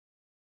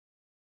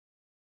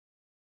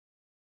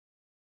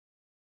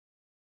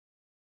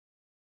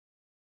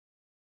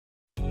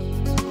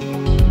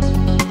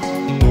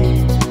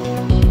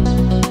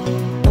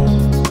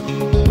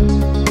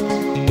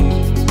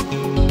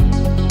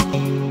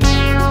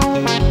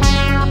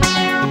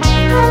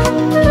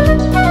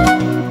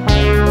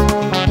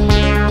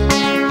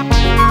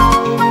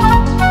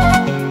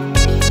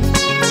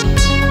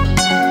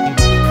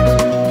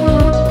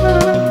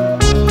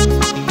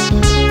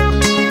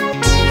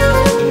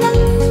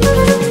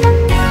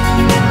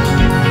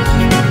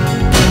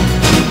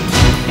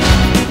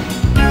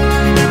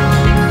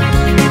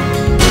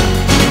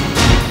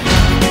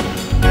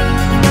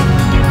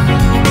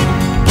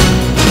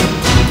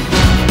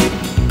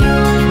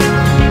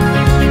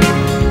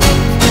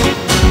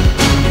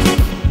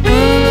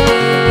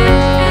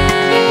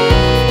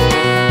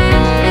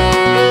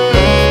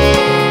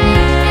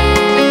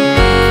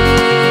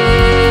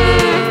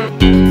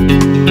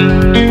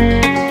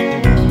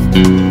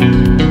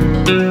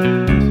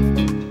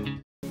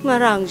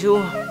Ngarangju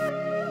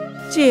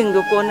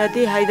Jingdu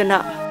konati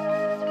haidana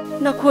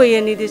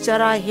Nakoyeni di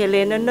cara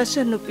Helena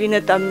nasanupina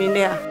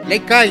tamine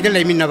Lekai de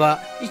leminaba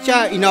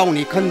icha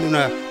inauni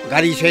khanduna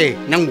gari se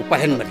nangbu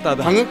pahen ba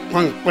phang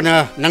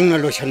pana nangna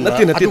losan ba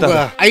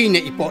aduga aine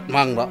ipot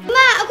mangba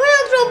ma akhoi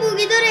okro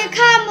bugi dore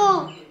khamo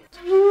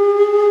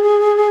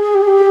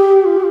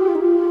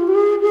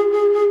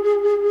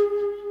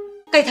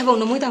kai thabong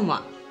no moi da ma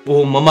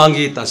bo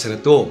mamangi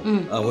taserato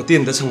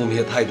hotel da sangom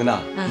he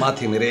thaidana ma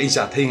thingnere ai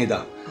cha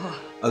thaingida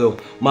ado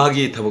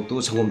magi thabok tu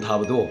sangom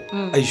thabado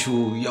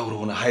aishu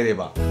yaurona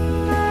haireba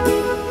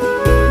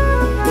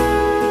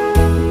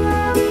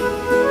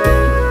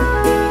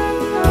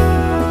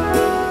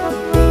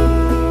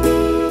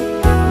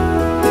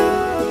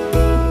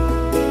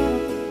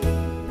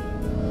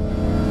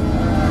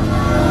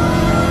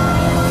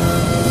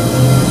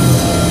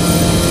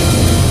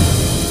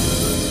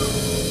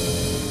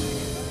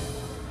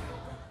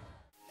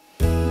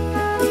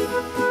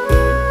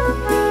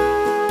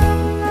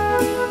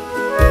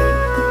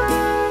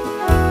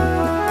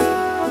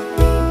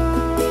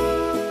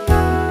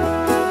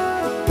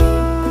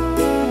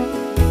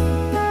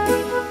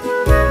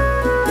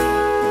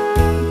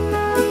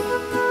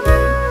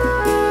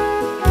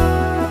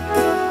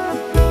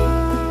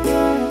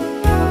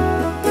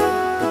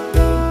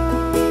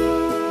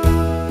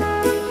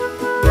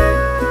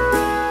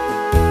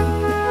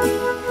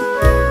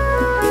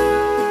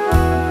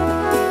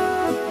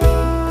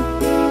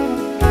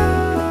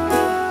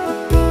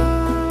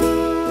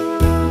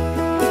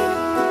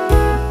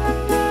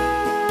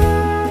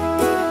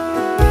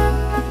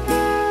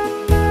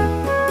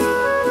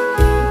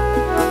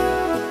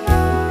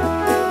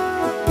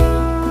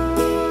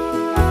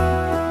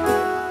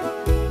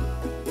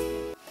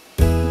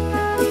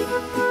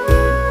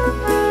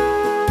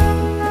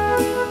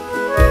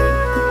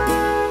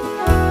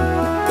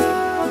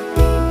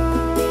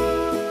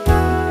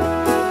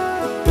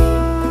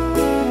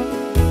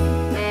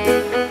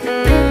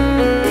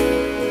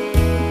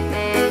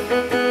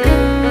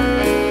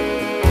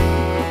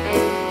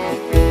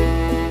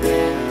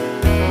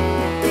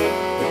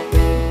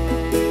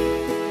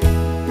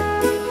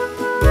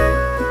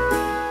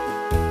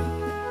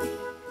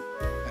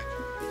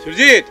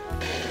Surjit,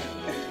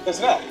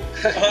 tasra.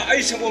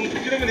 Ai sangom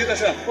kira meni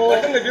tasra.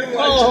 Datang lagi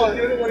rumah. Ai sangom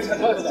kira meni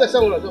tasra.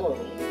 Sangom.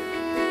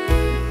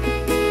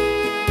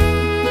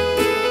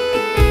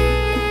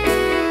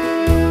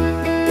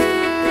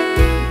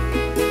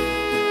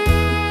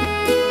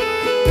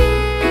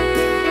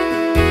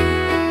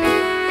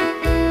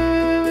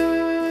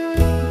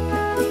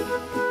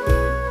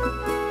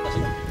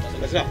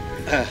 Tasra.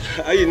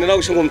 Ai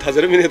nanau sangom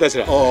thazar meni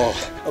tasra. Oh,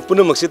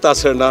 puno maksi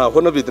tasra na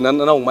hono bidnan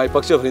nanau mai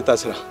pakse meni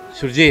tasra.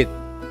 Surjit,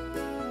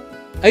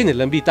 aina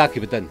lambi taki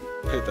betan.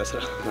 Hei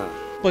tasra.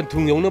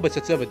 Pantung yong na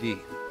bacaksa badi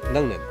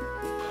nang nan.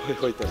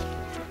 Hoi tasra.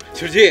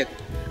 Surjit,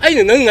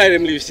 aina nang ngai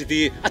rem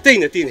university atay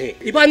na tin he.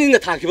 Ibani na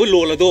thaki bo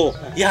lola do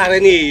yara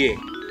ni.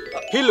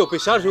 Hilo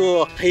pesa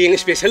so hayeng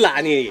special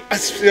la ni.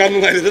 Yam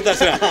ngai da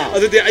tasra.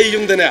 Adu de ai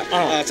yum da na.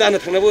 Chana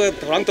thangna bo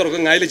thrang tor ko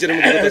ngai le jera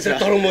mo tasra.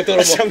 Toromo.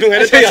 Sam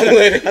ngai da yam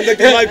ngai.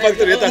 Andak mai pak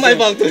tor tasra. Mai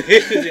pak tor.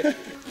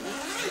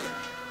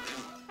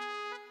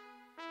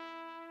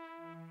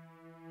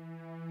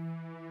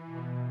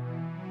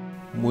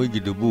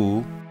 Moigi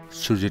debu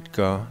Surjit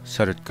ka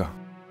Sarat ka.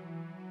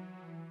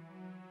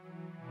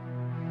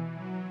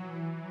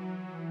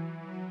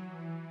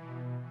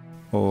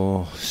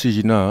 Oh,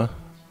 sijina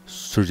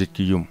Surjit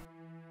ki yum.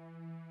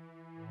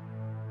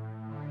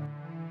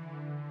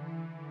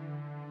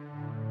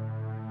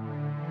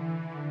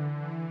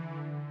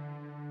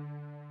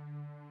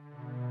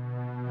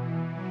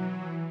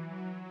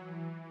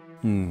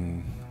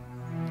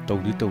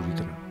 Tawdi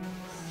tana.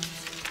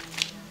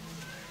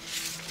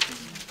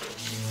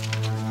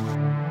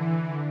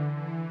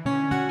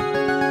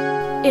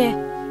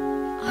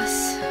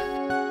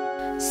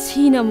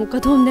 Sina muka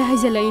thomde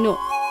haijalaino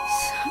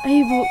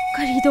aibu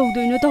kari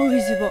tawdoino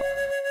tawrisibo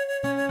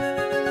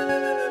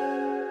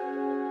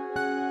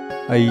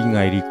Ai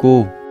ngairi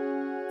ko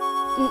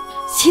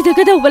sida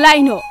ka tawba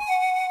laino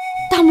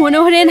tamona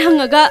horen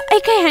hangaga ai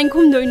kai han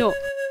khumdoino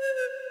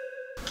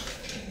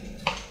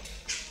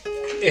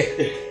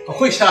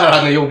akhoi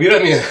sara na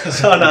yobirami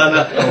sana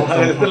na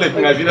tele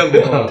ngai biram de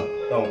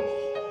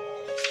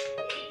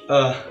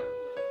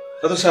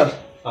ado sar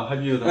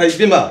ai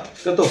bima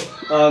kato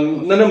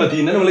nana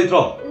mati nana malai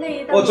tro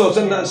o cho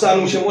san sa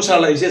nung sem o sa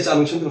lai se sa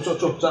nung sem cho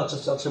cha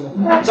sem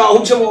cha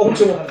hum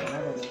sem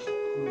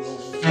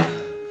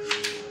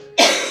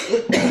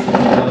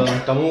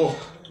tamu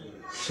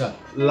sa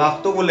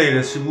lak to ko lai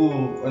resibu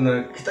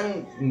ana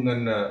kitang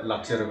nan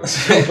lak ser ba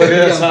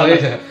pare sa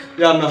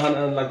ya na han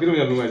lak biru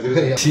ya nungai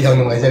jere si yang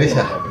nungai jere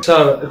sa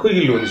khoi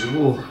gi lon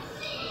sibu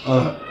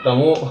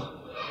tamu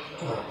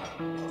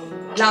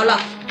lao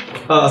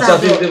sa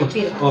pil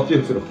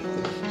pil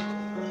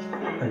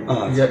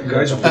ya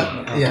guys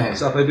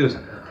sa pil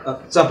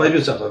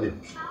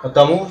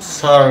tamu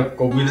sar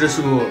ko bil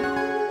resu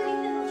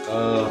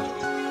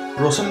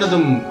rosan na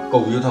dum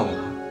ko yu tamu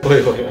hoi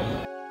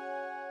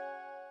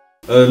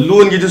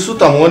loan की जो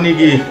तामोनी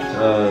की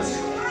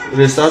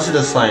रेस्टा से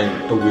the sign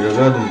तो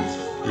बिरगा तुम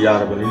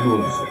यार बनी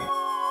लोन से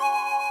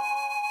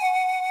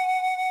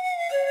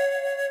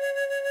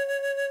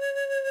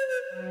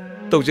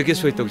तौजगे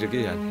सोई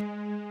तौजगे यानी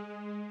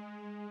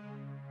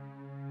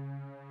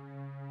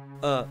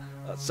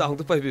साउंड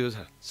तो पाइबियो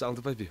सर साउंड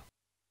तो पाइबियो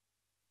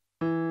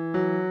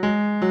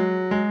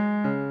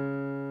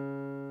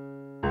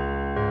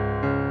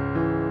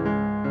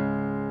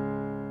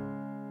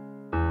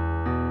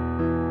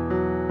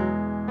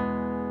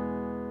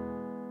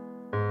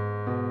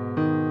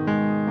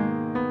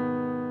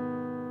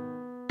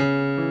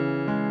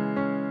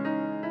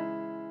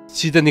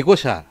시드니고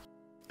샤.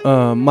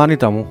 많이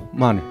다모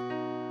많이.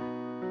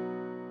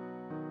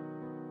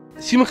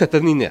 시마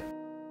갔다니네.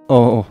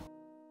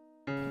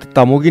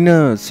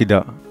 다모기는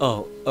시다.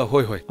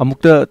 호이 호이.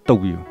 아무것도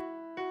떠비요.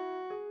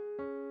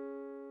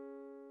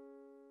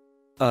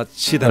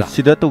 시다.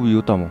 시다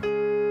떠비요 다모.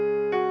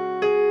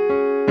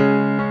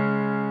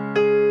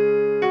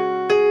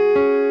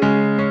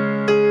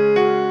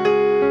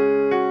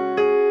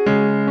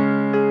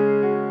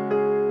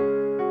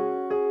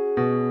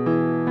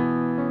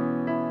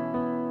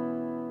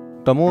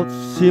 Tamo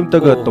sim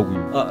taga togi.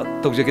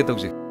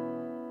 Togje.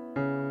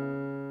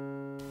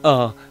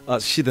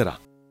 Sidara.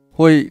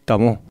 Hoi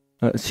tamo.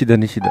 Sida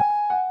ni sida.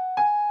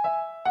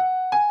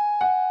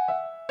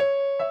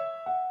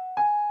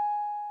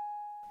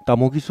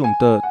 Tamo ki sum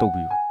ta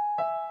togi.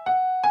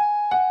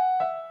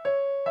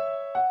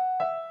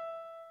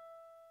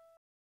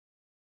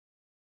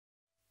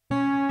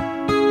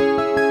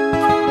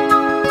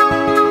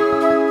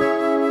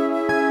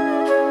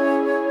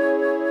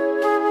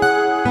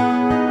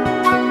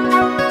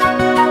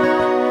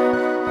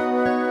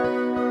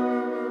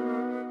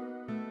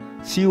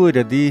 Si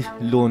oiradi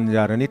loan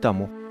yarani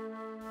tamo.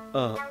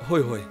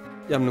 Hoi.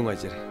 Yam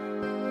nungaijere.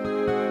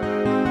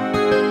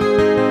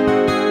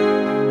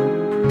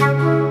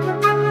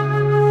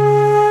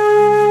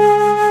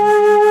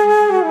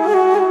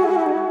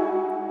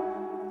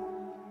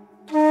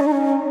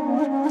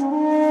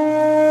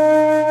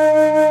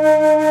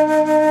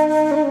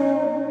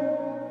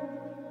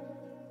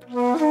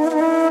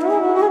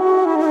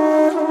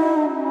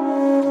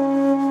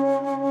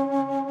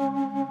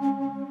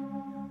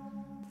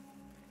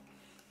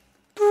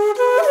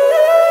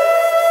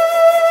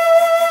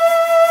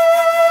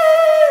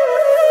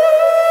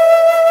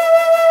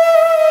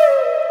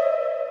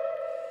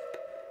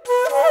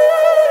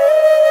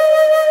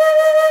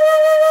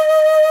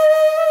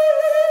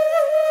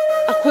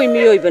 ꯑꯩꯈꯣꯏ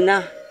ꯃꯤꯑꯣꯏꯕꯅ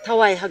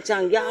ꯊꯋꯥꯏ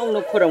ꯍꯛꯆꯥꯡ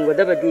ꯌꯥꯎꯅ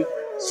ꯈꯣꯏꯔꯝꯒꯗꯕꯗꯤ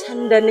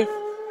ꯁꯟꯗꯅꯤ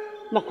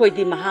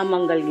ꯃꯈꯣꯏꯗꯤ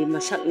ꯃꯍꯥꯃꯪꯒꯜꯒꯤ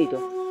ꯃꯁꯛꯅꯤꯗꯣ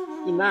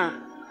ꯏꯃꯥ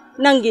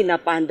ꯅꯪꯒꯤ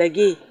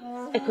ꯅꯄꯥꯟꯗꯒꯤ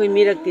ꯑꯩꯈꯣꯏ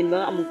ꯃꯤꯔꯛ ꯇꯤꯟꯕ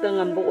ꯑꯃꯨꯛꯇ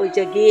ꯉꯝꯕ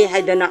ꯑꯣꯏꯖꯒꯦ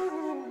ꯍꯥꯏꯗꯅ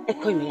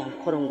ꯑꯩꯈꯣꯏ ꯃꯌꯥꯝ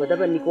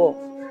ꯈꯣꯏꯔꯝꯒꯗꯕꯅꯤꯀꯣ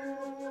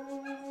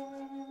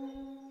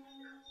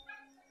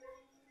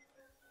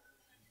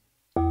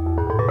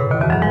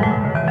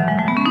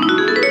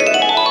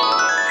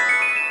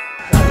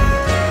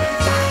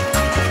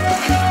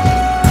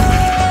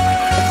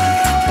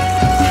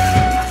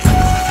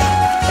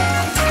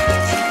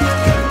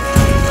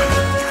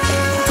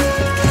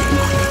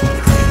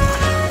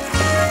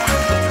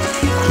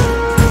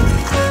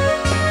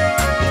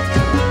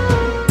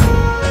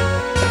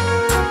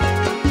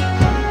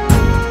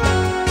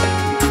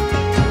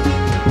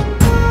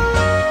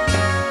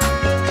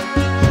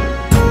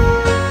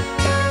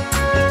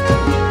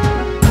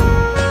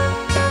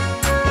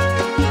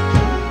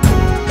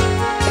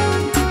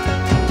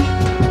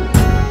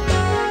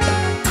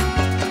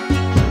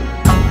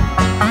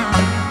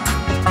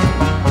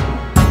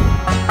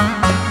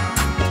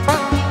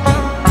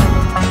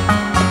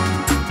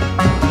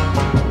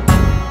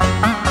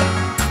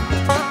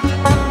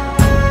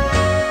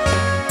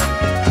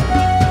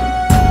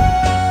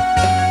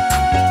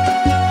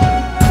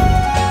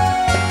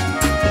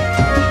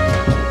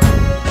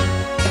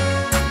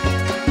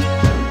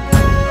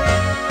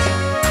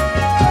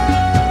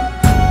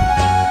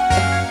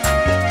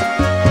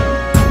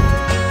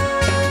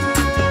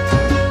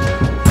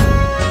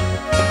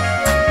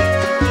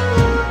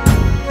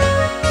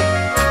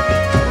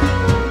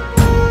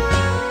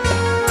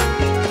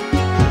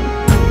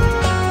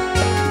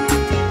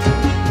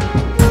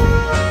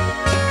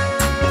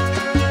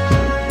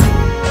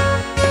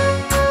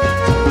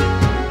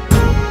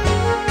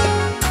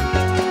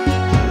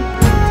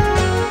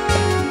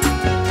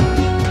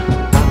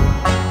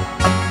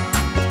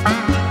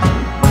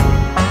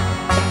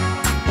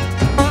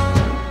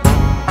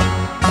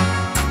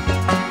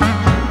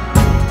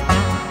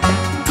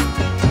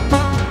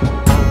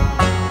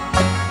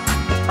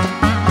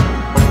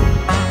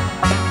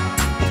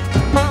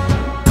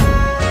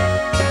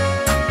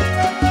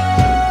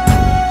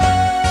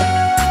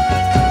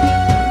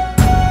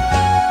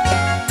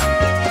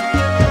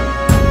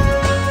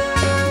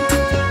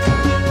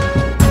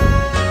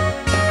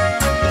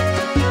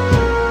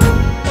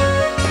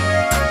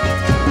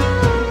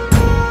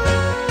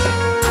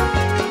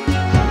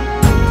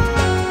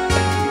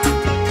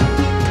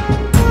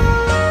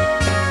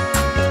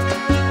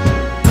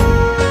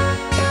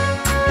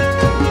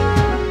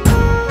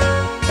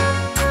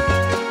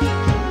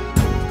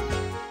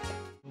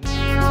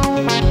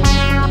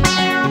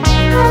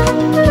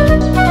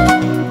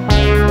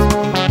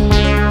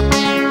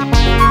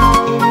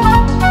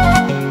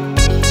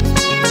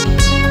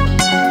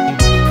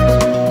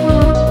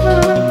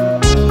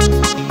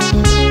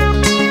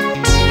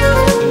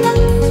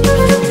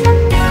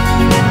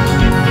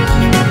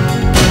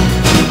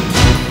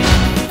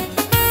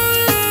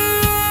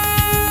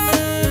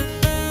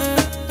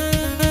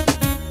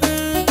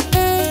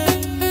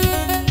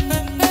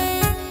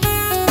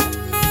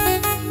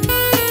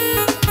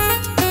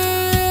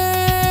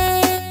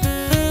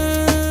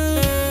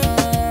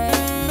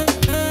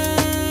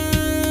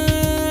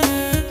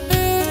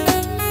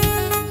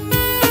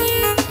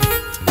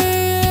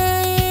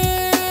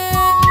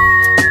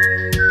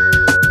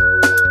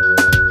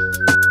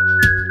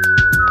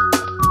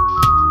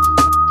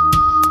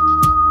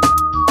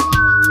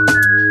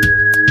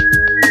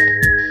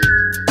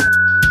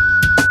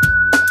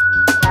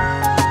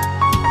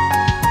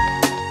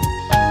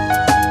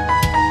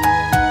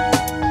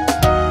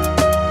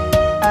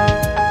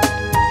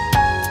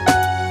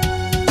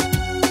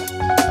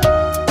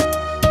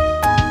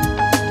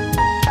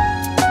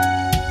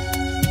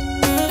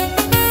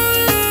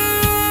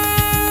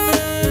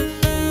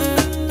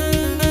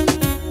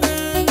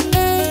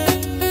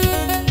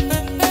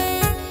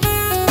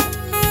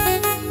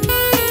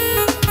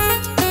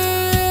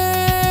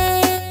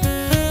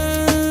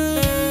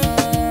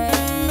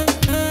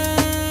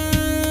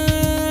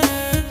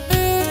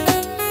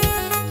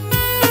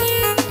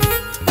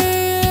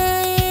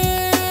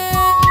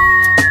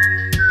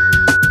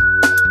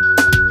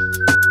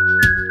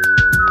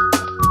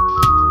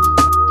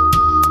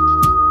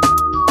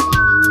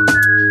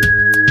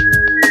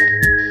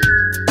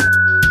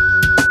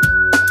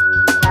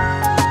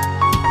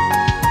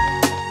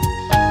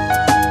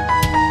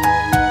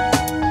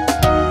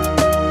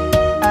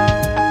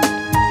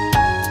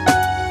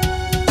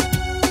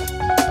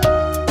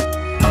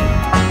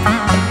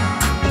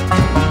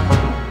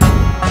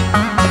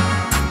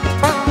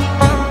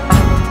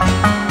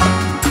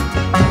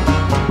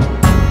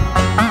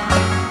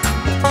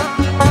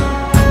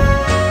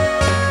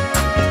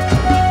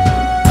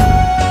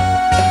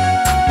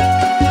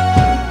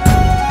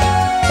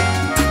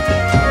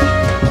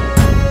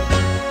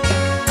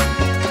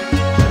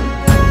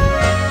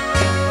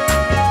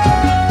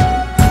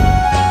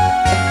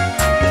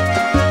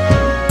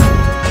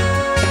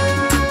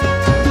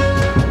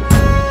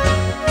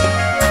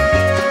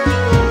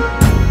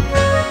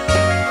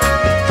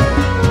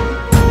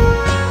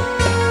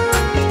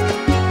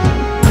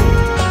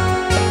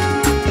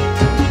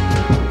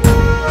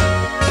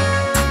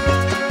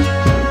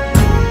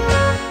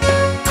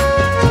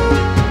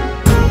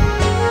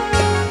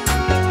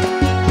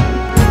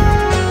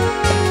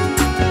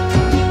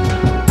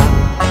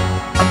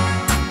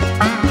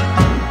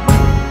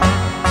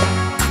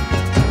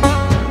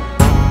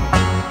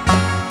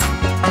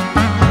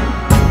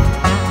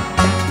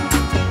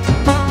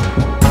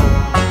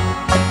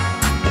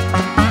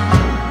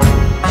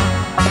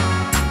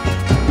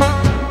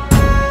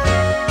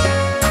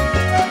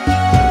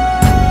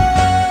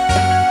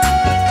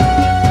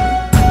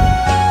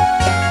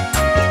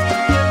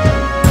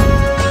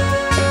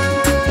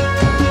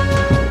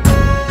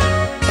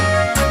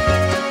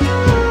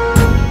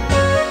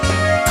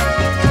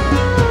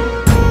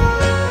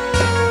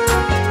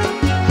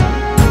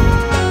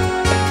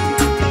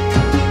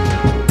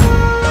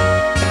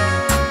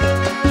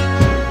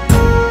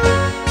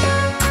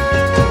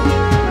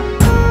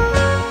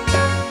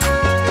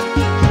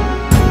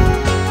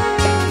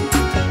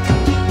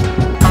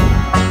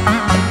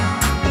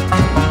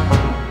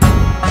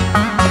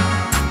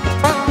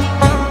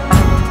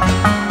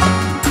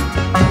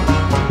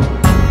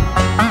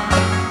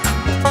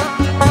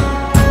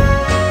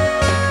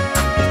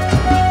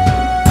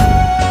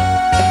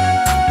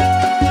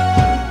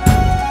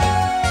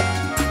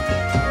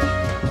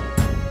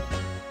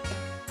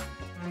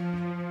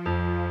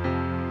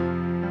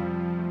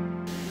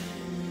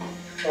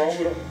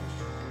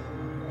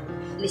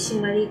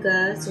Lising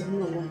Mariga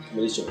Sohum Mama.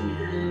 Mari Sohum.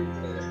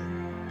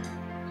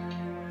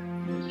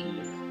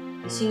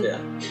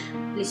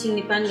 Lising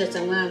Nipan ga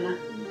Changwa Ma.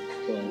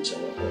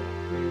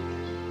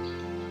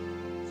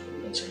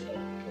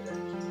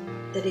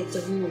 Tadi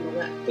Sohum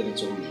Mama. Tadi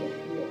Sohum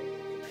Mama.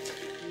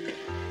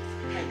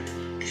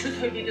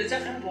 수토리도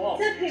잠깐 뭐.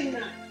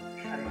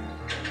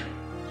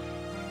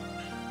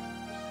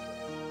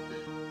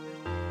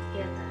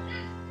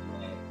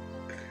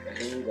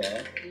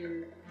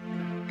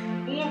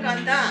 bunga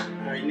ganda.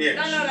 Ini.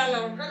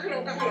 Kalau.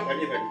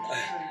 Bani.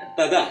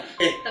 Tada.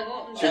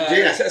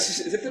 Sujaya.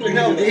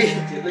 Ina di.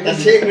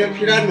 Tasik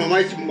piran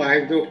mamai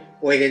cumbai tu.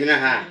 Oigenna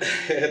ha.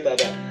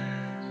 Tada.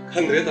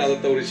 Khandre tada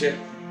taurise.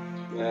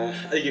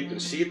 Aigi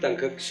punsigi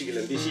tangkak sigi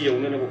lambi si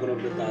yauna na bukona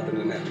bda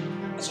tada na.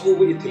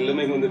 Asobo ithil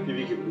mai honda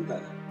pibi ki bda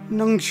tada.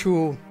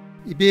 Nangsu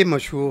ibe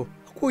masu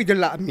koi da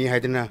la mi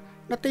haidana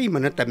natai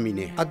mana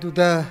tamine.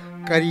 Aduda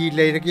kari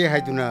leirage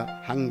haiduna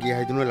hangi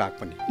haiduna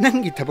lakpani.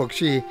 Nangi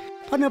thabaksi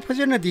fana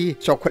phajana di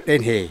chokhat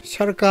len he.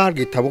 Sarkar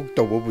gi thabak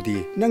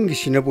tawbudi nangi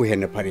sinabu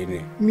hena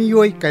pharene.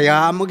 Miyoi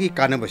kaya amagi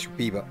kanabasu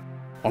piba.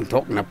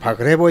 Onthok na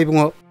phagre boy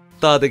bungo.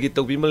 Tada gi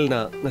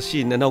tawbimalna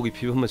ngasi nanau gi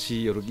phibam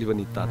asi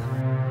yoruglibani tada.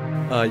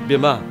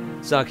 Bema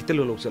sa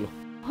khitelo lok chalo.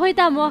 Hoi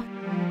tamo.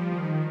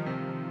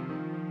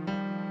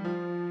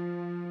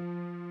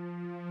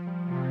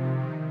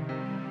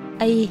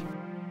 Ai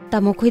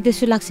tamo khoi de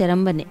sulak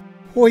seram bane.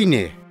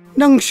 Hoine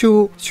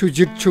nangsu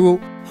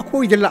sujitsu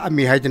akoi da la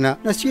mi haidana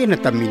nasina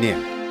tamine.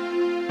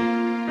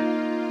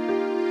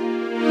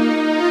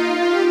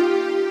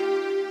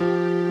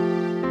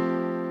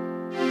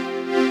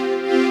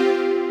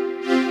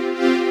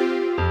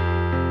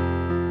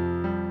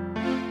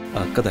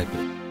 Kadai pe.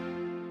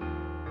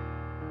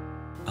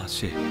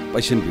 Se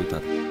paisen biu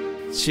tada.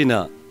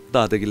 Sina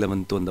tada gi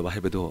laman ton da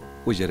bahai bedo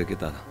ujara ke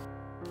tada.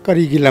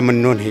 Kari gi laman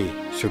non he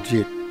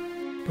sujit.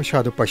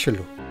 Pasado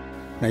pasalo.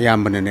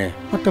 Nayambana ne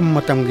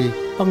matam gi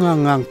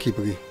pangangang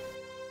kibagi.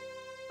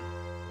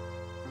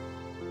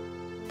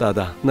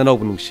 Tada nanau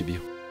bunung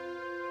sibiu.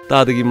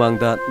 Tada gi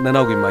mangda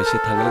nanau gi mai se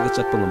thangala ga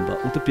chakpa ngamba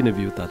untu pina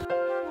biu tada.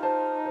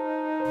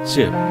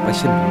 Se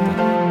paisen biu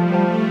tada.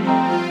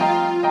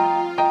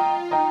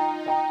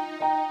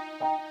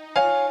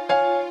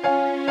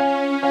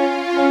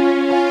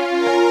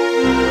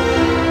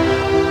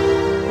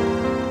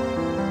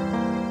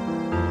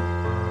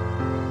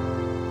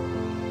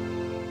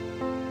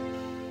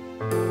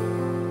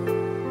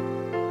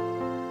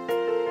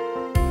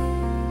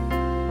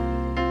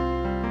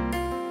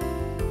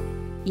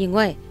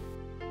 Yingoi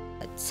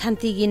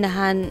Santi gi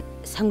nahan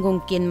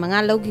sanggong ken manga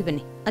logi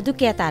bane. Adu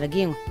kya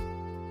taragi yung?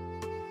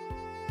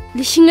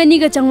 Lising ani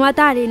ga changwa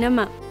tare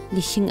nama.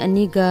 Lising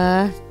ani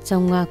ga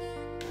changwa.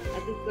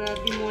 Adu ka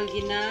bimol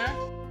gina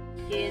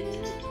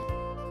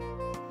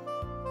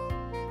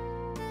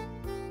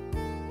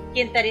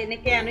ken tare ne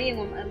kaya no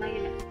yung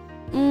amagina.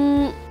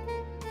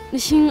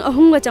 Lising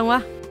ahung ga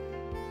changwa.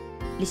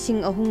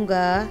 Lising ahung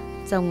ga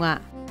changwa.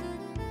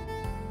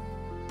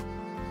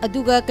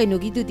 Aduga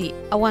kainogi dudi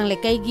awang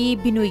lekai gi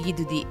binoi gi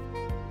dudi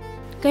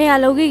kaya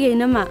logi ge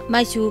nama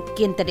maisu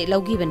ken tare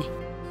logi bane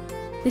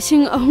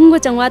lising ahung ga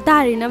changwa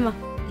tare nama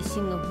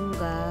lising ahung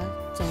ga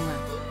changwa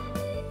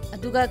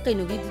aduga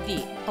kainogi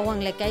dudi awang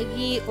lekai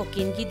gi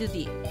oken gi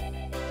dudi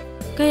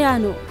kaya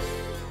no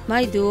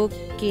maidu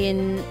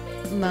ken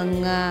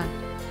manga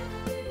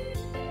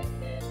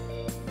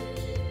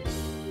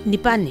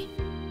nipane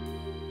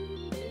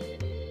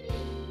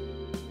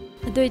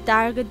adoi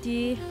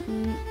targadi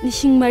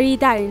lising mari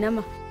tare nama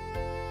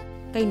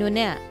kaino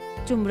ne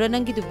chumra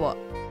nangi dubo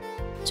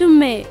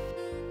chumme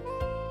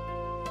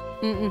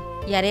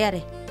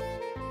yare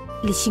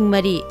lising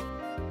mari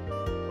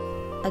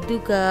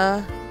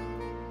aduga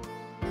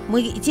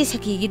moi iche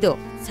sakhi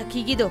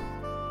gido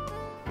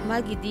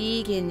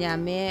magidi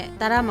kenyame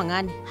tara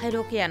mangani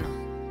hairo kyano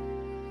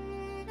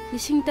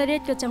lising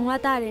taret ka changwa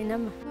tare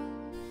nama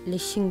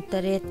lising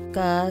taret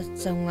ka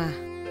changwa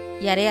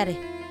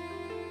yare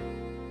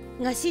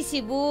ngasi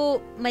sibu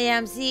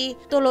mayam si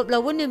tolop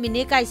lawun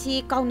numine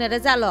kaisi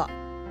kaunara jalo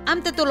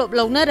amta tolop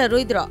lawnara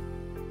roidro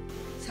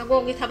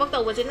sagongi thabak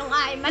tawbase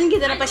nungai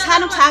mangidana paisa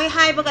nuksangi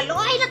haibaga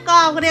loina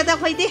kawgre da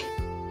khoidi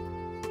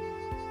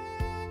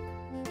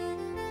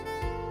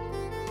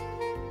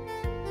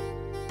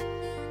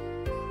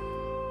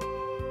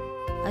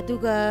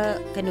aduga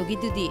kanogi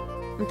dudi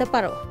amta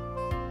paro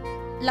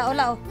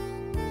lao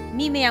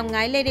mi mayam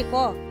ngai lere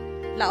ko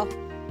lao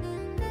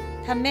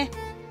thamme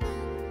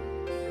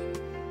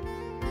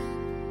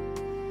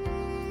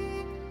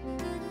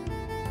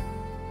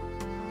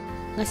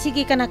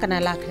ngasigi kana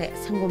lakre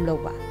sangom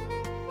loba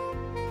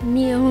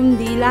mi ahum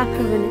di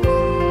lakrabane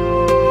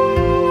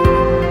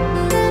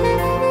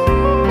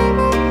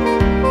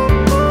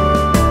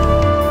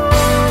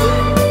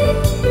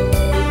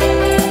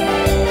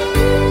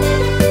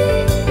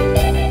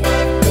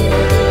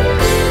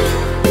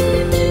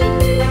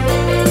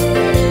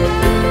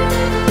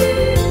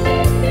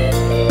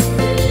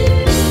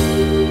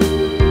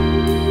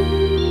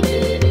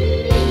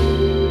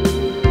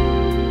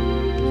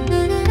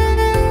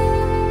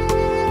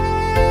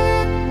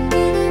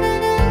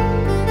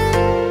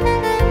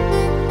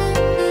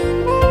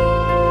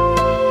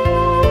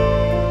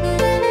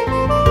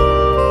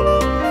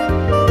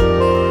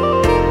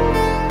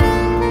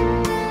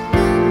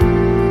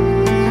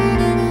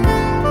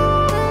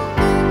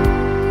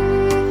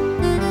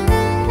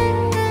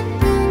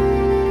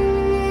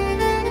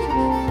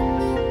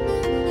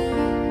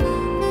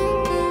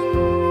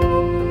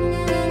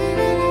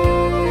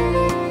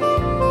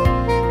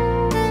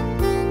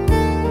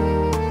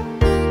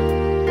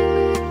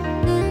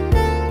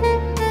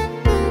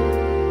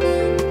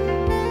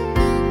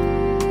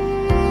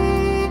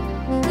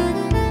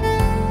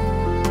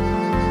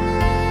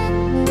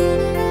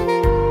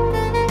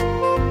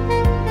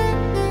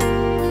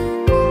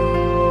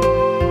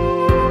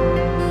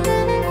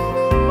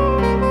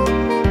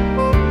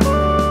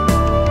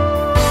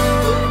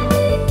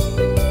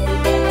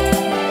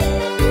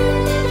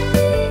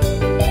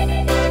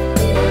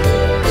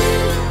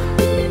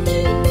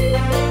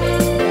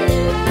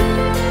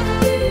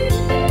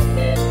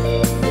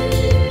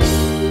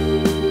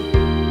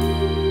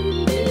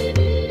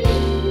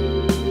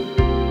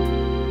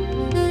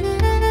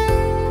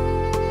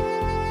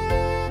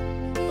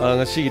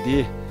ngasi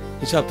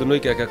hisab tu noi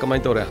kaya kamai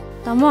tora.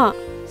 Tamo,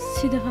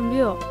 sida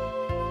fambiyo.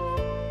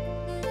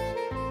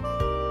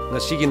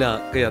 Ngasi na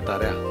kaya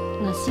tara.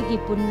 Ngasi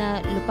punna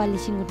lupa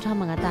 3,000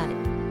 mga tare.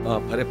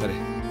 Pare.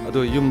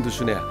 Ado yum du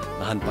sune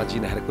nahan paji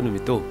na har kunu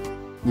mito.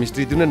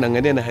 Mistri tu na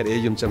nangane na har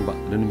yum changba.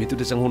 Nanu mito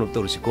de changhon up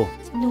torusiko.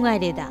 Nungai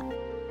reda.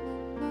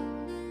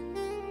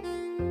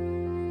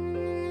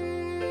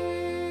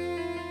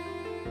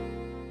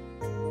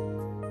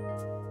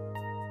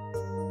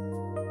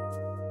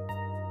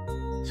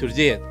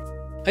 Surjit,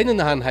 aina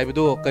nahan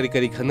haibado kari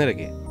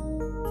khanarage.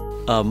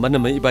 Mana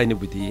mai ibai ni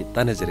budi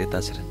tana jare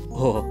tasran.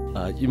 Oh,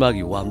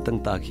 imagi wam tang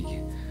taki.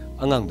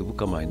 Angang du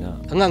kamaina.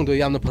 Angang do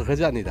yamna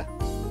phakhaja ni da.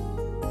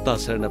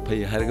 Tasarna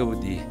phai harga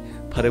budi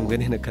pharam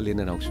gani na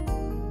khalena nausu.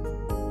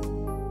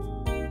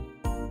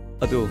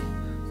 Ado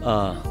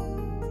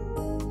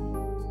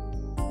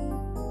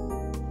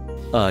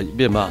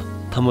bema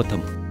thamo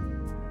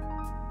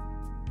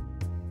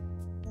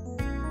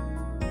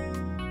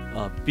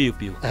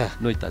piu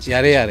noi tas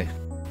yare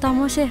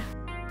Tamo se.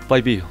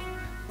 pai piu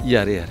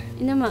yare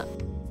Inama,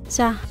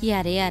 cha.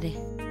 Yare.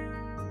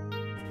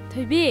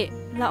 Thoibi,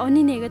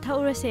 laoni nega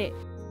thaurase.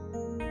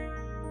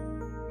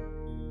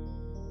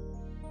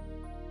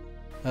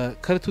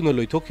 khar tu no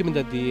loi thokki min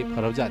da di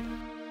pharabja.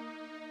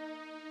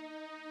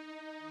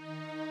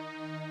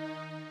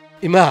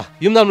 Ima,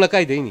 yumnam la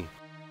kai deini.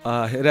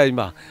 Hera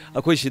ima,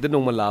 akoi sida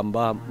nongma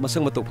lamba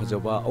masang matok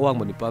phajaba awang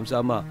mani pamsa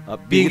ama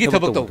bingi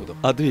thabak tawbudo.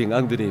 Adu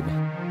hingang duni ma.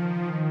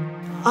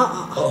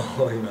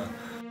 Ima.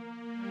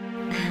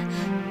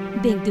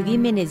 Bank tugi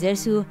manager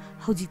su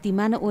hojikti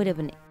mana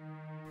oirabane.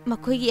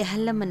 Makhoigi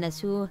halamana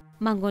su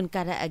mangon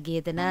kara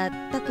agedana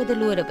takpada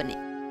lorabane.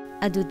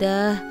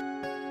 Aduda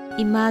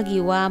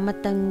imagi wa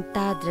matang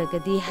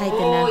tadragadi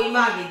haidana.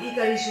 Imagi di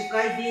kari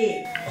sukai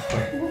di.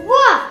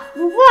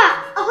 Bubua,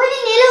 aku ni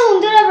nila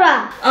hongdora bra.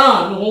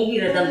 Luhongi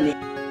radam ni.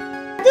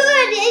 Tu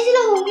kan dia isi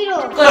lah honggiro.